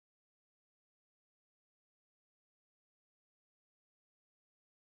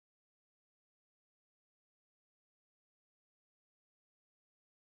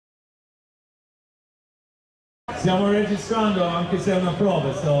Stiamo registrando anche se è una prova,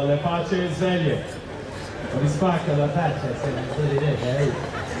 le facce sveglie. Mi spacca la faccia, se non vedete,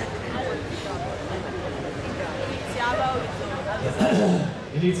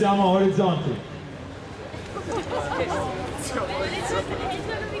 Iniziamo a orizzonte.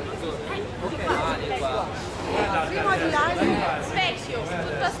 Prima di là, specchio,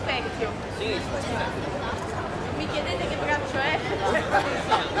 tutto a specchio. Mi chiedete che braccio è?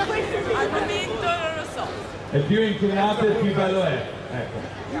 Al momento non lo so. E più inclinato e più bello è. Ecco.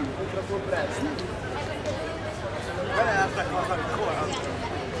 Troppo presto. Qual è l'altra cosa ancora?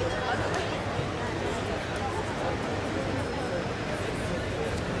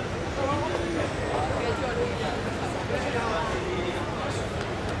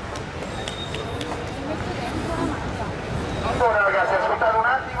 Allora ragazzi, ascoltate un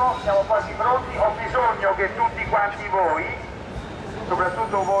attimo, siamo quasi pronti, ho bisogno che tutti quanti voi,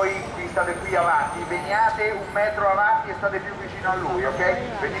 soprattutto voi che state qui avanti, veniate un metro avanti e state più vicino a lui,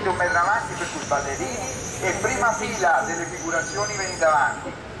 ok? Venite un metro avanti, per cui ballerini, e prima fila delle figurazioni venite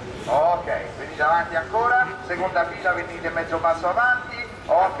avanti, ok, venite avanti ancora, seconda fila venite mezzo passo avanti,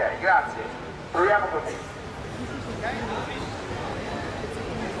 ok, grazie, proviamo così.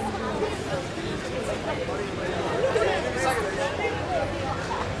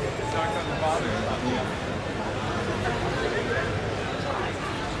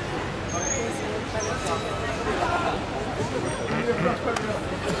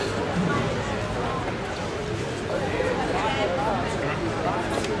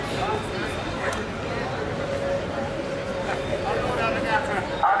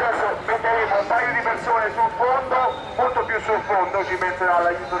 Adesso metteremo un paio di persone sul fondo, molto più sul fondo, ci penserà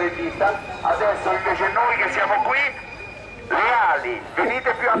l'aiuto regista. Adesso invece noi che siamo qui, reali,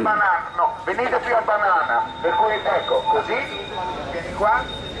 venite più a banana, no, venite più a banana, per cui ecco, così, vieni qua.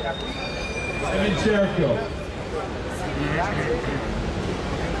 Siamo in cerchio.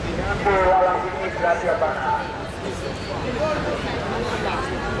 E alla sinistra più a banana.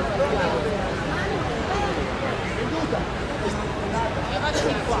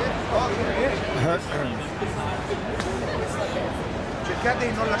 Cercate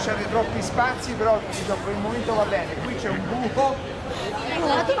di non lasciare troppi spazi, però per il momento va bene. Qui c'è un buco.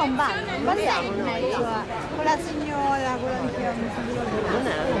 Allora tu non balli, balliamo in mezzo con la signora, con l'anziano. Non è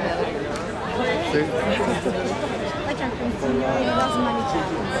vero. Poi c'è anche un signore che va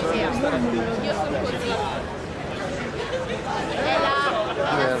smaniciato. Io sono così. È la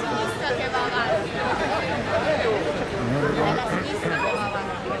sinistra che va avanti. È la sinistra che va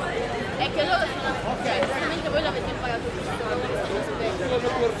avanti. È che loro sono... Cioè, sicuramente voi l'avete imparato tutto.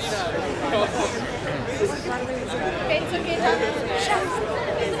 Penso che...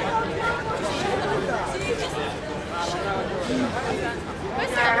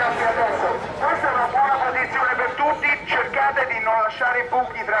 Ragazzi, adesso, questa è una buona posizione per tutti, cercate di non lasciare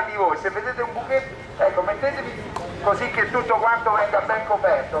buchi tra di voi, se vedete un buchetto, ecco, mettetevi così che tutto quanto venga ben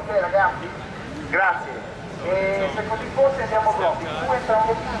coperto, ok ragazzi? Grazie. E se così fosse siamo pronti, tu entra un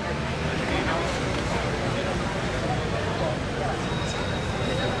pochino.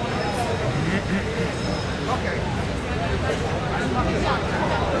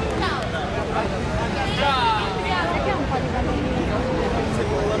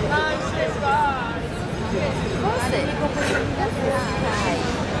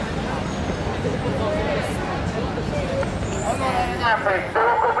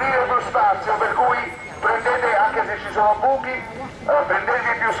 Devo coprire più spazio, per cui prendete, anche se ci sono buchi,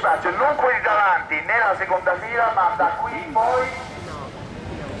 prendete più spazio, non quelli davanti, né la seconda fila, ma da qui in poi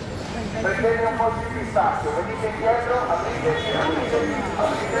prendete un po' più di spazio, venite indietro, apritevi, apritevi,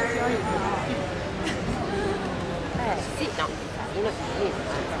 apritevi. Sì, no, uno si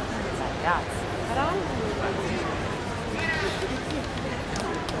sinistra, ragazzi.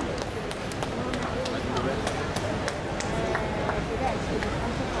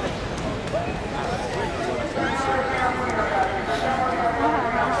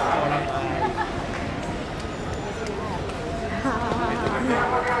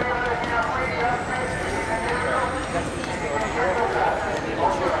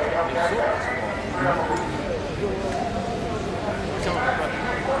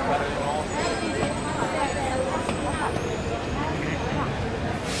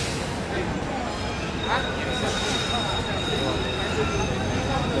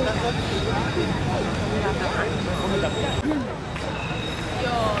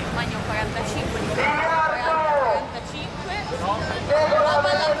 Io domani ho 45, di 45.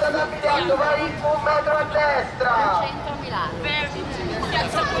 Vai un metro a destra! 100 Milano.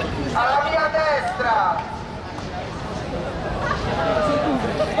 Alla mia destra!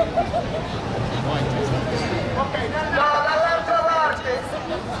 No, dall'altra parte.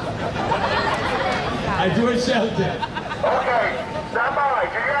 Hai due scelte. Ok, stand by,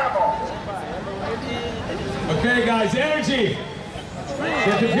 giriamo. Ok guys, energy.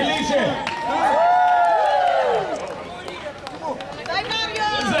 Siete felici? Dai Mario!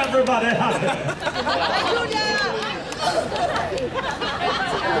 Is everybody happy? Dai Giulia!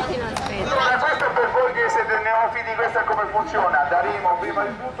 Allora, questo è per voi che siete neofiti, questa è come funziona. Daremo prima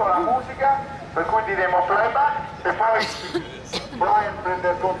di tutto la musica, per cui diremo playback e poi Brian prende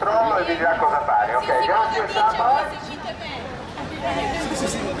il controllo e vi dirà cosa fare. Ok, grazie, stand by.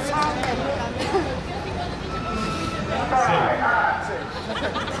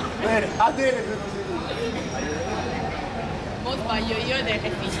 Bene, Adele per così. Mo sbaglio io ed è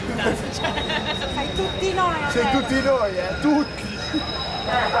finita. Sei tutti noi. Sei tutti noi, tutti.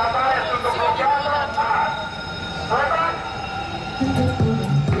 Stand by, è tutto bloccato. Playback.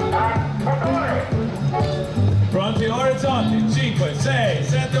 Motore. Pronti, orizzonti, 5, 6,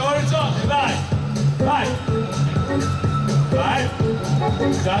 7, orizzonti, vai! Vai! Vai!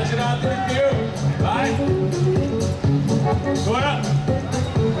 Sta girando di più, vai! Ancora!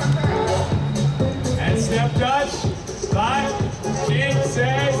 And step touch, vai! 5,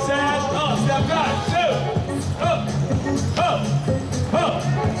 6, 7, oh, step touch, 2, oh, oh, oh!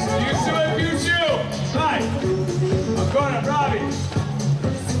 Più su e più giù, vai! Ancora, bravi!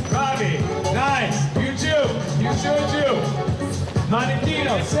 Bravi, nice, più giù, giù.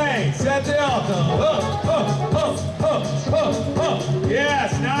 Manichino, 6, 7, 8. Oh.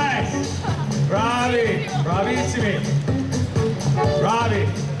 Yes, nice. Bravi, bravissimi. Bravi.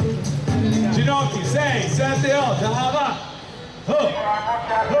 Ginocchi, 6, 7, 8. Va.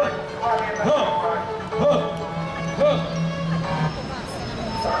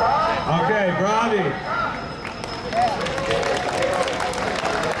 Ok, bravi.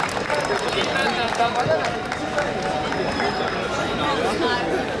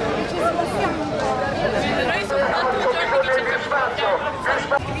 Noi sono tanti giorni che ci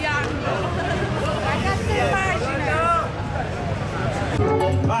Ragazzi, immagina.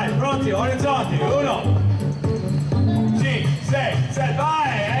 Vai, pronti, orizzonti, 1, 5, 6, 7, vai,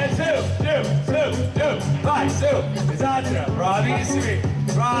 e su, vai, su, esagera, bravissimi,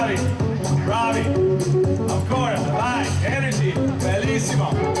 bravi, ancora, vai, energy, bellissimo,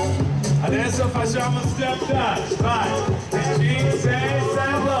 adesso facciamo step touch, vai, 5, 6, 7,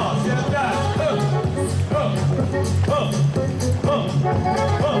 step touch,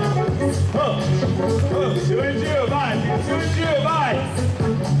 su e giù, vai, su e giù, vai,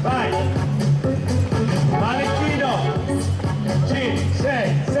 manichino, 5,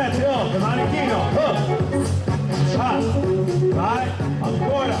 6, 7, 8, manichino, vai,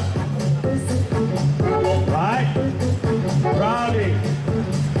 ancora, vai, bravi,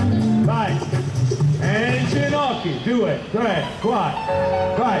 vai, e in ginocchi, 2, 3, 4,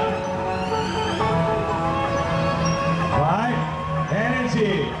 vai,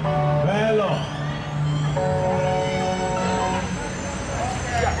 energy, bello.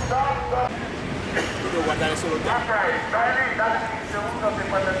 Devo guardare solo te. Ok, belli, datemi un secondo se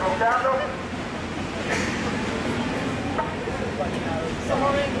quando è bloccato.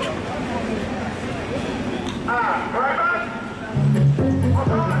 Playback.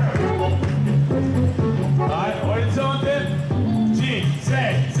 Motore. Vai, orizzonte, 5,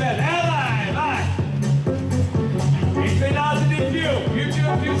 6, 7, vai! Inclinate di più giù,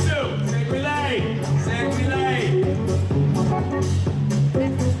 più su, segui lei!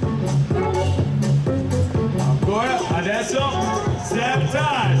 Ancora, adesso, step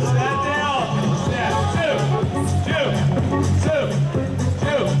touch, 7 e 8, step,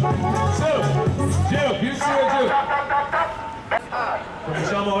 giù, più su e giù.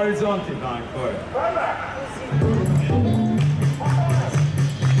 Cominciamo orizzonti, no, ancora.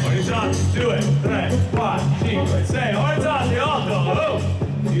 Orizzonti, 2, 3, 4, 5, 6, orizzonti, 8,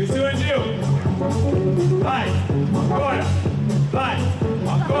 più su e giù. Vai, ancora,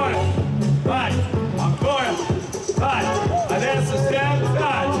 vai, adesso step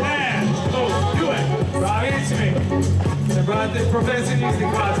touch, and, 2, bravissimi. Sembrate professionisti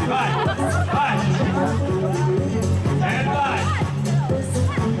quasi, vai, and vai.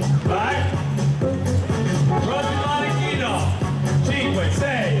 Pronti manichino, 5,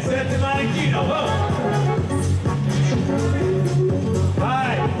 6, 7 manichino,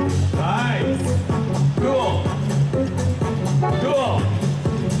 vai, cool,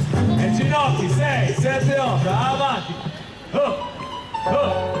 e ginocchi, 6, 7, 8, avanti,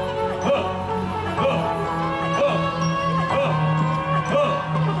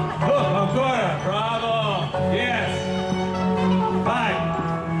 ancora, bravo, yes, vai.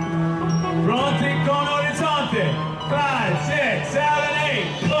 Pronti con orizzonte,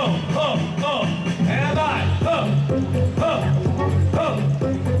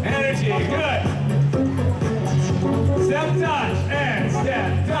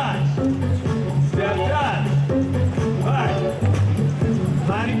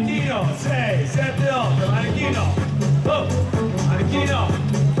 manichino, 6, 7, 8, manichino, oh, manichino,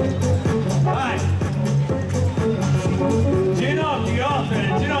 vai, ginocchi,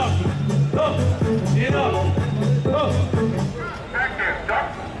 8, ginocchi, oh, ginocchi, oh,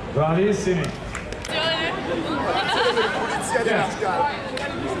 bravissimi,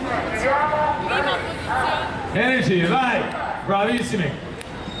 energy, vai, bravissimi,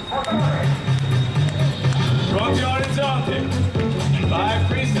 pronti orizzonti, vai,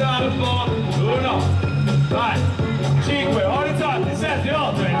 freestyle un po', 1, vai, 5, orizzonti, 7,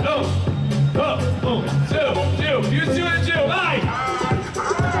 8, e 1, 1, giù, più giù e giù, vai,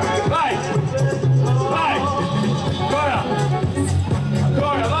 vai, vai, ancora,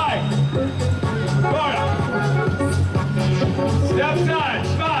 ancora, vai, ancora, step touch,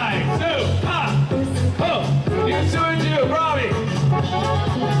 vai, su, più giù e giù, bravi,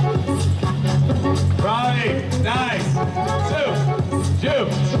 bravi, nice,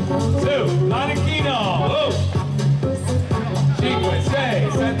 su, manichino, 5,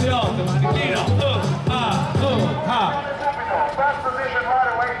 6, 7, 8, manichino, Fast position right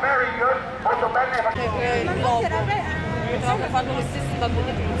away, very good, molto bene. Potevamo farlo lo stesso da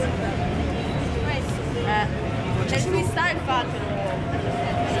dove c'è il freestyle fatelo.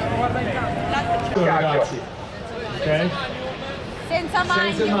 ragazzi, ok? Senza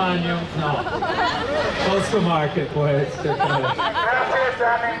magno. Senza magno, no. Posto market può essere. Grazie,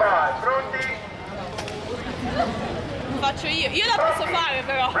 standing by. Pronti? Lo faccio io la posso fare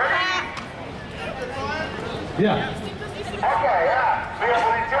però. Yeah. Ok, prima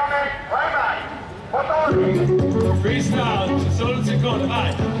posizione, vai. Motori. Freestyle, solo un secondo,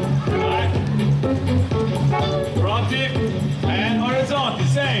 vai. Vai. Pronti? And orizzonti,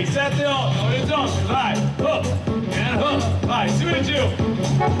 6, 7, 8, orizzonti, vai. Up, and up, vai, su e giù.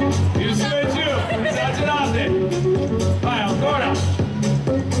 Più su e giù, esagerate. Vai, ancora.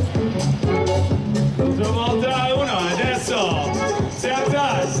 Ultima volta, 1, adesso. Step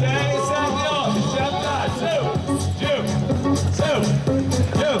touch, 6, 7, 8, step touch, su,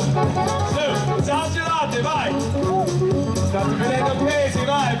 esagerate, vai. State vedendo pesi,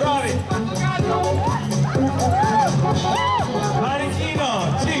 vai, bravi. Manichino,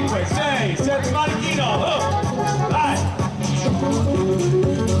 5, 6, 7, manichino, vai.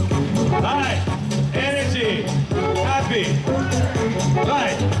 Vai, energy, happy,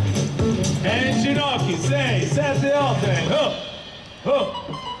 vai. E ginocchi, 6, 7, 8,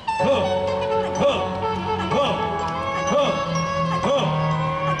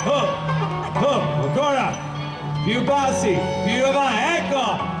 ancora, più bassi, più avanti,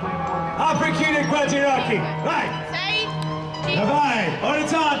 ecco, apri, chiudi qua ginocchi, vai, 6, vai,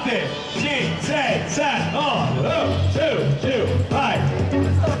 orizzonte, 5, 6, 7, 8, giù, vai,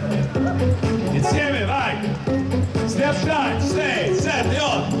 insieme, vai, step touch, 6, 7,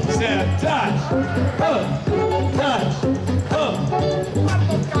 8, step touch,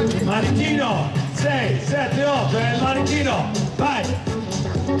 manichino, 6, 7, 8, e il manichino, vai,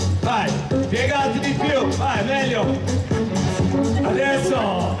 piegati di più, vai, meglio,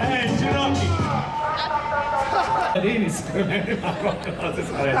 adesso, ginocchi, sicuramente, ma qualcosa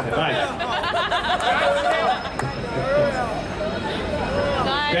sarete, vai,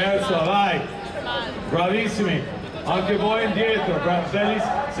 terzo, vai, bravissimi, anche voi indietro,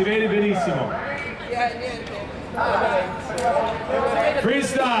 si vede benissimo,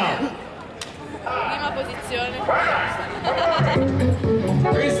 freestyle, prima posizione.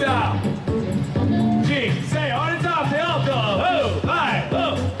 freestyle, 5, 6, orizzonte, 8, vai,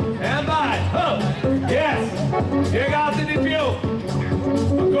 e vai, yes, piegati di più,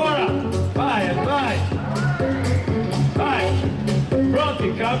 ancora, vai,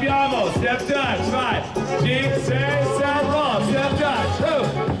 pronti, cambiamo, step touch, vai, 5, 6, 7, 8, step touch,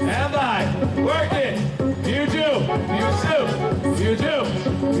 e vai, work it, più giù,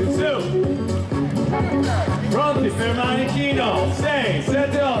 pronti per manichino, 6,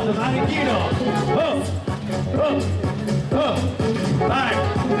 7, 8, manichino, vai,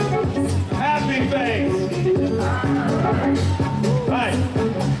 happy face, vai,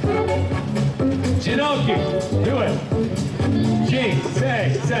 ginocchi, 2, 5,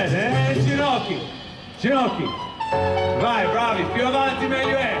 6, 7, e ginocchi, vai, bravi, più avanti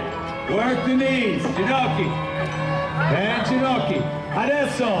meglio è, work the knees, ginocchi, e ginocchi,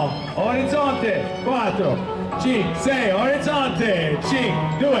 adesso, orizzonte, 4, 5, 6, orizzonte, 5,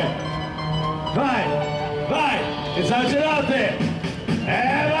 2, vai, esagerate,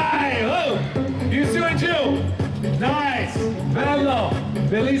 e vai, più su e giù, nice, bello,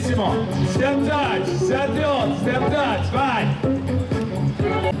 bellissimo, step touch, 7, 8, step touch, vai,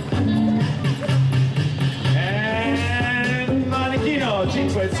 e manichino, 5,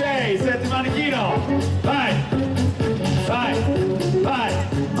 5, 6, 7, manichino, vai, vai, vai,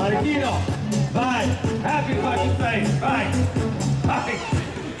 manichino, vai, happy fucking face, vai, vai,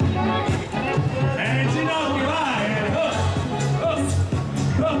 e ginocchio, vai, up, up,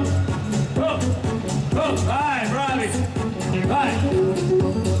 up, up, up, vai, bravi, vai,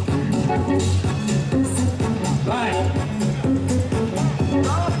 vai,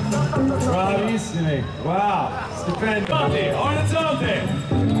 bravissimi, wow, stupendo, orizzonte,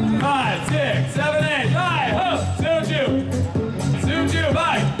 5, 6, 7, 8, vai, up, su giù,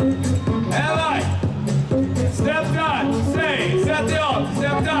 vai, e vai, step touch, 6, 7, 8,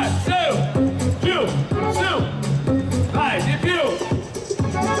 step touch, su, vai, di più,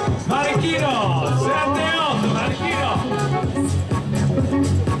 manichino, 7, 8, manichino,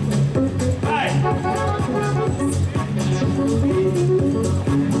 vai,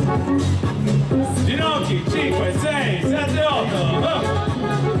 ginocchi, 5, 6, 7, 8,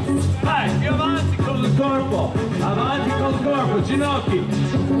 vai, più avanti con il corpo, ginocchi,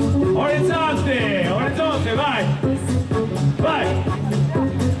 orizzonte, vai,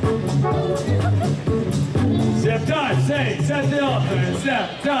 step touch, 6, 7, 8,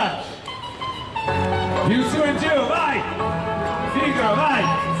 step touch, più su e giù, vai, figaro, vai,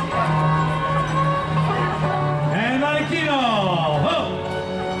 e manichino,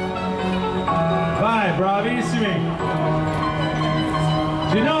 vai, bravissimi,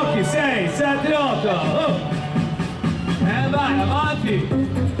 ginocchi, 6, 7, 8, e vai, avanti,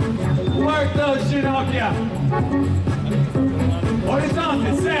 work those ginocchia,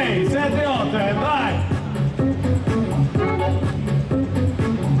 orizzonte, 6, 7, 8, e vai,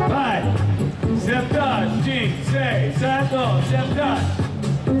 step touch, 5, 6, 7, 8, step touch,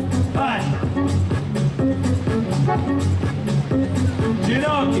 vai,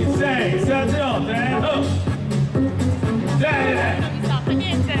 ginocchi, 6, 7, 8, e up, dai, Fa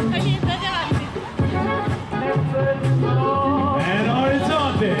niente, avanti. e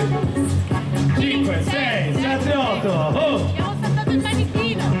orizzonte, 5, 6, 7, 8, Abbiamo saltato il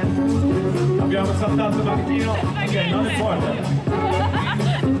manichino. abbiamo saltato il manichino, ok, non importa,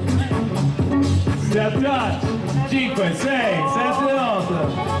 step touch, 5, 6, 7,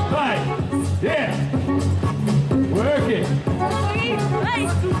 8, vai, yeah, work it,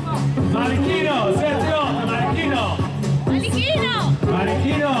 manichino, 7, 8, manichino,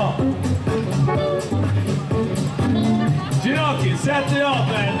 ginocchi, 7,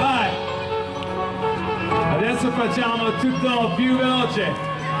 8, e vai, adesso facciamo tutto più veloce,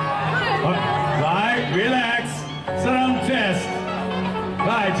 vai, relax, sarà un test,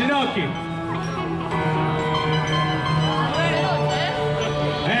 vai, ginocchi,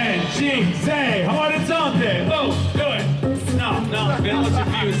 e 5, 6, orizzonte, oh, do it, no, veloce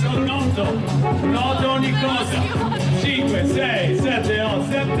più, solo un 8 ogni cosa, 5, 6, 7, 8,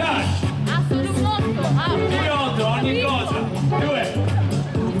 step touch, più 8 ogni cosa, 2,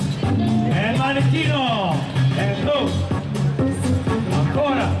 e manichino, e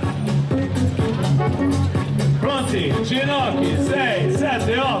ancora, pronti, ginocchi, 6,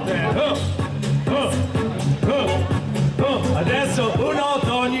 7, 8, e adesso un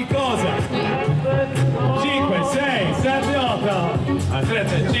 8 ogni cosa, 5, 6, 7, 8,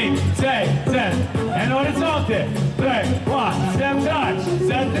 aspetta, 5, 6, 7, e in orizzonte, 3, 4, step touch,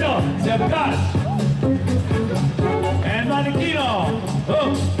 7, 8, step touch, e manichino,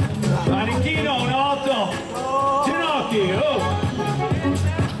 manichino, un 8, ginocchi,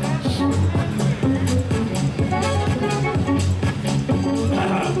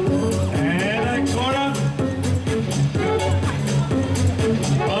 e ancora,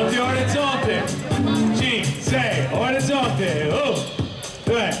 pronti, orizzonte, 5, 6, orizzonte,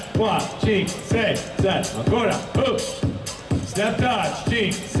 3, 4, 5, 6, 7, ancora, step touch,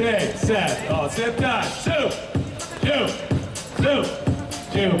 5, 6, 7, step touch,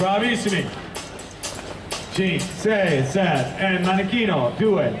 giù, bravissimi, 5, 6, 7, e manichino,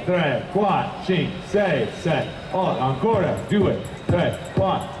 2, 3, 4, 5, 6, 7, 8, ancora, 2, 3,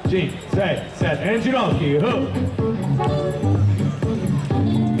 4, 5, 6, 7, e ginocchi,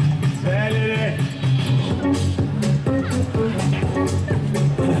 Svegli.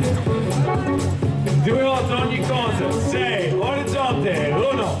 2, 8 ogni cosa, 6, orizzonte,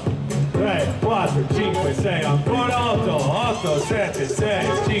 1, 3, 4, 5, 6, ancora 8, 7, 6,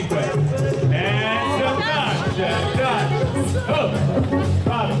 5, e touch,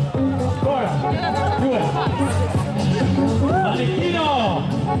 vado, ancora, 2, manichino,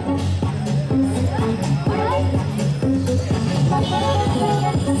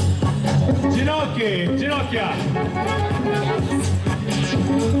 ginocchia,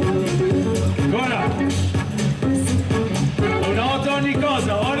 ancora, un 8 ogni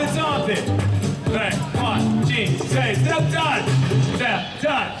cosa, orizzonte. 3, 4, 5, 6, step touch. Step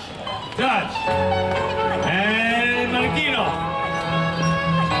touch. Touch. E il manichino.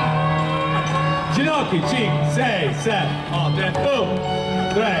 Ginocchi, 5, 6, 7, 8, 1,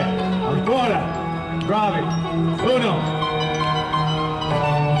 3, ancora. Bravi. 1.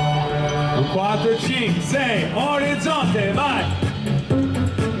 4, 5, 6, orizzonte, vai!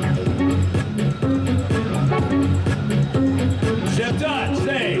 Step touch,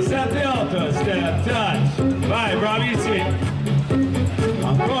 6, 7, 8, step touch. Vai, bravissimi.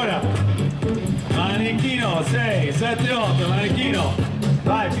 Ancora. Manichino, 6, 7, 8, manichino.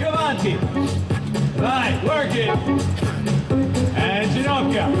 Vai, più avanti. Vai, work it. E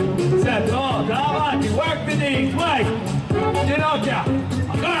ginocchia. 7, 8, avanti, work the knees, vai. Ginocchia.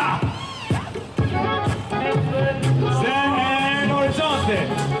 Ancora. E orizzonte.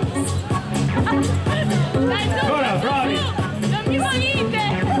 Ancora, bravi. Non mi morite!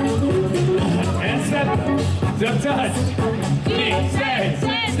 And step touch. 5, 6,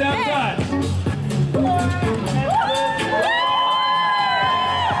 step touch.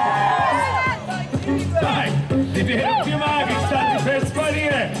 Dai, ti vedo più maghi, state per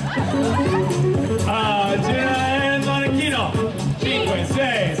sparire. Gira il manichino. 5,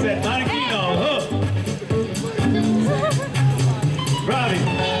 6, 7, manichino. Bravi.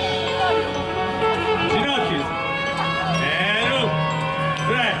 Ginocchi. E 1,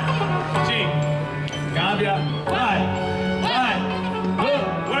 3, 5. Cambia. Vai. Vai.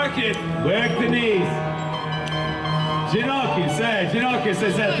 Work it. Work the knees. Ginocchi. 6, ginocchi.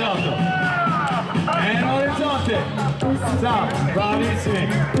 6, 7, 8. E orizzonte. Stop. Bravissimi.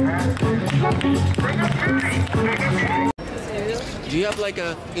 Do you have like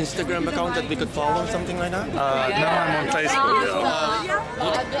a Instagram account that we could follow, something like that? No, I'm on Facebook.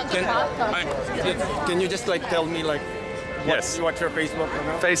 Can you just like tell me like Yes. what's your Facebook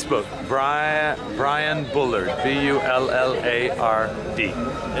account? Facebook, Brian Bullard, B-U-L-L-A-R-D.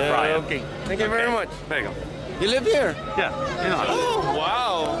 Brian. Okay. Thank you very much. There you go. You live here? Yeah, you know. Oh,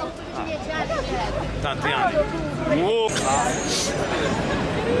 wow. Tanti anni. Whoa.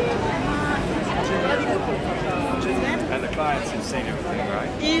 And the client's insane everything, right?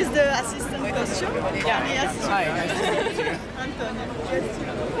 He's the assistant costume. Yeah, yes. Hi. Antonio.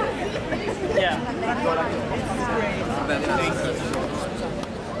 Yeah.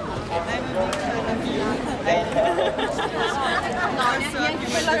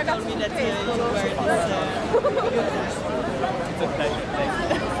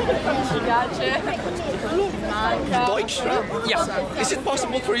 Deutsch? Yeah. Is it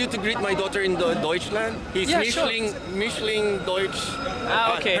possible for you to greet my daughter in the Deutschland? He's Michelin Deutsch.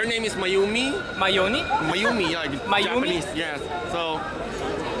 Okay. Her name is Mayumi. Mayoni? Mayumi, yeah. Mayumi? Japanese, yes. So.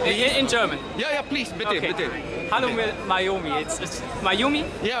 In German? Yeah, please, bitte, Okay. bitte. Hallo Mayumi. It's Mayumi?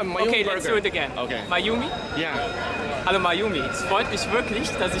 Yeah, Mayumi Okay, let's Burger. do it again. Okay. Mayumi? Yeah. Hallo Mayumi. Es freut mich wirklich,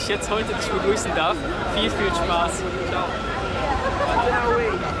 dass ich jetzt heute dich begrüßen darf. Viel Spaß. Ciao.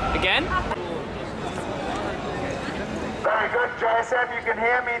 Again? Very good. JSM, you can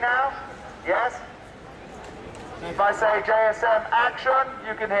hear me now? Yes? If I say JSM action,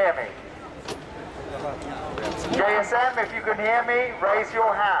 you can hear me. JSM, if you can hear me, raise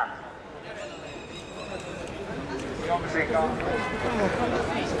your hand.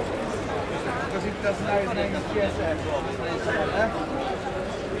 Così da znare nel GSM.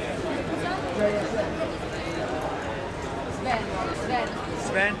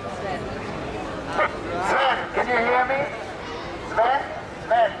 Sven? Sven, can you hear me? Sven?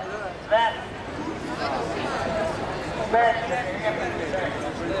 Sven? Sven? Sven?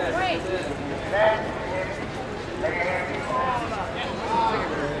 Wait. Sven?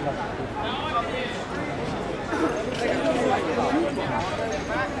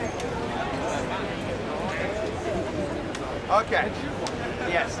 Okay.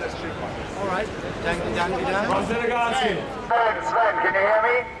 Yes, that's true. All right. Forza ragazzi. Sven, can you hear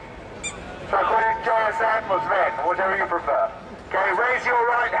me? So I call you JSM or Sven, whatever you prefer. Okay, raise your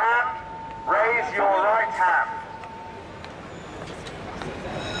right hand. Raise your right hand.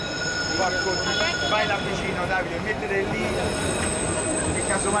 Vai là vicino, Davide, mettere lì che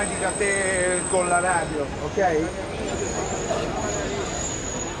casomai dica a te con la radio, ok?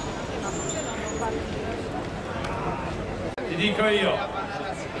 Ti dico io.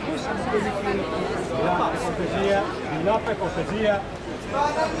 Di là per cortesia, di là per cortesia,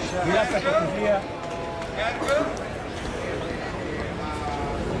 di là per cortesia.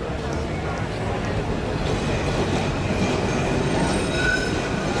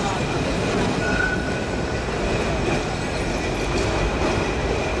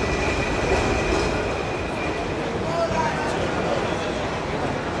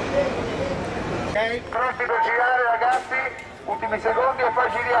 Pronti per girare ragazzi? Ultimi secondi e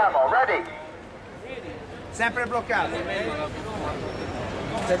poi giriamo. Ready? Sempre bloccato.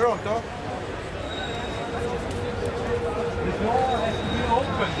 Sei pronto? The door has to be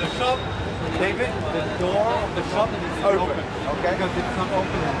open. The shop, David, the door of the shop is open. Okay. Because it's not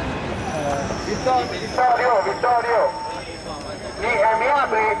open. Vittorio! Mi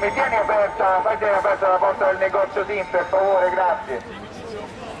apri, mi tieni aperta, fai tenere aperta la porta del negozio Team per favore, grazie.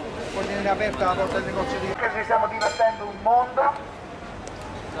 Puoi tenere aperta la porta del negozio Team. Che ci stiamo divertendo un mondo.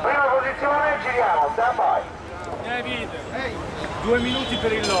 Prima posizione, giriamo, stand by. David, 2 minuti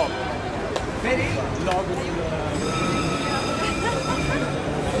per il logo. Per il Logo.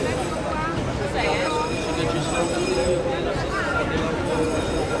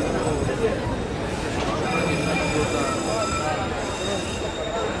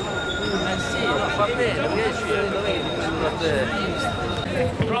 Sì, va bene, 10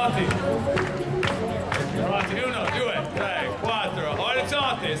 Pronti? Pronti, 1, 2, 3, 4,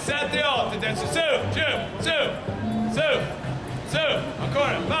 orizzonte, 7, 8, adesso su, giù,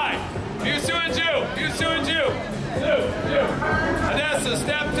 ancora, vai, più su e giù, su, giù, adesso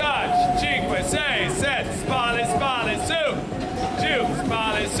step touch, 5, 6, 7, spalle, su, giù,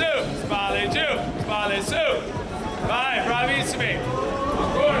 spalle giù, spalle su, vai, bravissimi,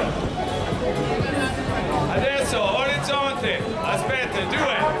 ancora. Adesso orizzonte, aspetta, 2,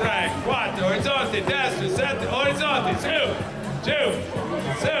 3, 4, orizzonte, destra, 7, orizzonte, su,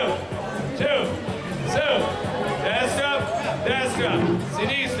 destra,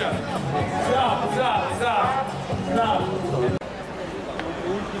 sinistra, stop.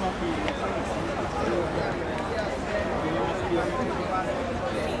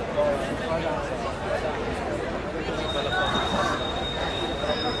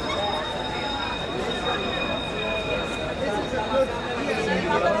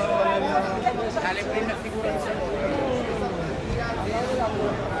 alle prime figurazioni.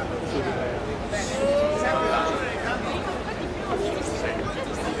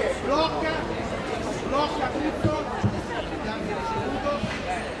 Blocca tutto,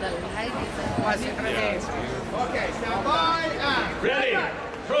 quasi 3 mesi. Ok, stand by, ready,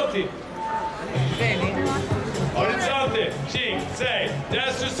 pronti. Bene. Orizzonte, 5, 6,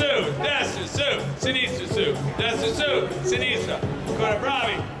 destra su, sinistra su, destra su, sinistra. Ancora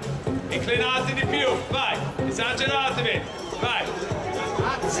bravi. Inclinati di più, vai. Esageratevi, vai.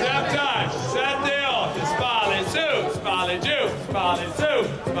 Step touch, 7, 8, spalle su, spalle giù,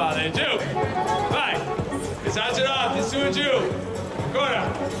 spalle giù. Vai. Esagerati, su e giù. Ancora.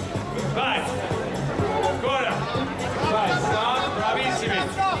 Vai. Ancora. Vai, stop, bravissimi.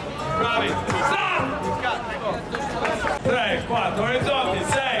 Bravi. Stop! 3, 4, orizzonte,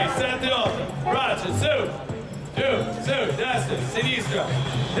 6, 7, 8. Braccia, su, giù, destra,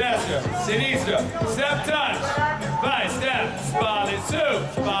 sinistra. Step touch. Vai, step, spalle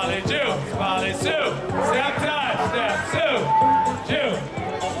giù, spalle su. Step touch, step, su, giù.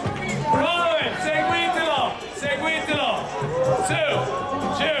 Follow it, seguitelo. Giù.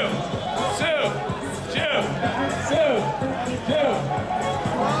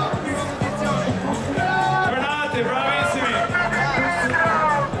 Tornate, bravissimi.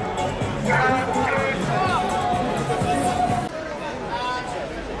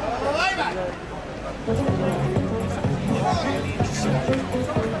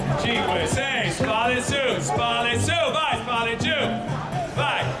 Cinque, 6, spalle su, vai, spalle giù,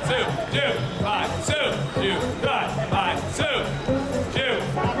 vai, su, giù, vai, su, giù, vai, su, giù,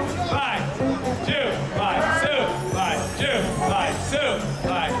 vai, giù, vai, su,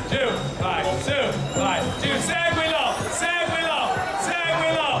 vai, giù, vai, giù, seguilo,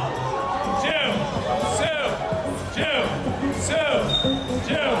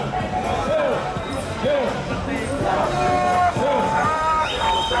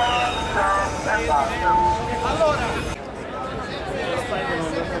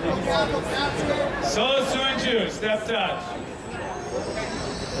 solo su e giù, step touch.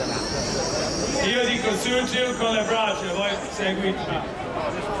 Io dico su e giù con le braccia, voi seguitemi.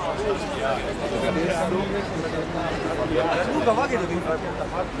 Luca, va che devi fare questa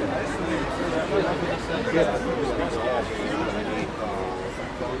parte.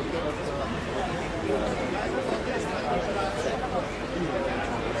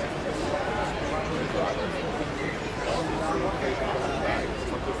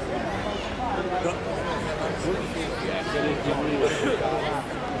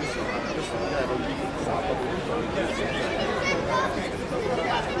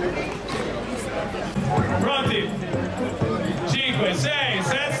 Pronti? 5, 6,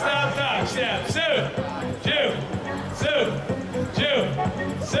 7, stop, touch, step, su, giù,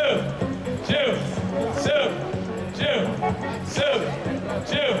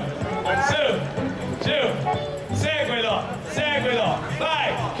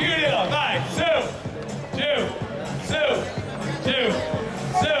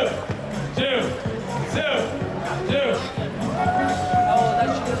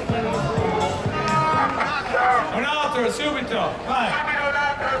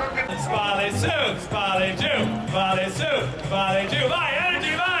 spalle giù, spalle su, spalle giù, vai,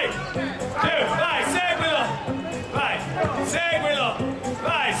 energy, vai! Giù, vai, seguilo! Vai, seguilo!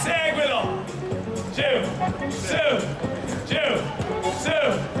 Vai, seguilo! Giù, su, giù, su,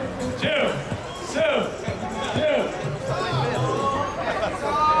 giù, su, giù!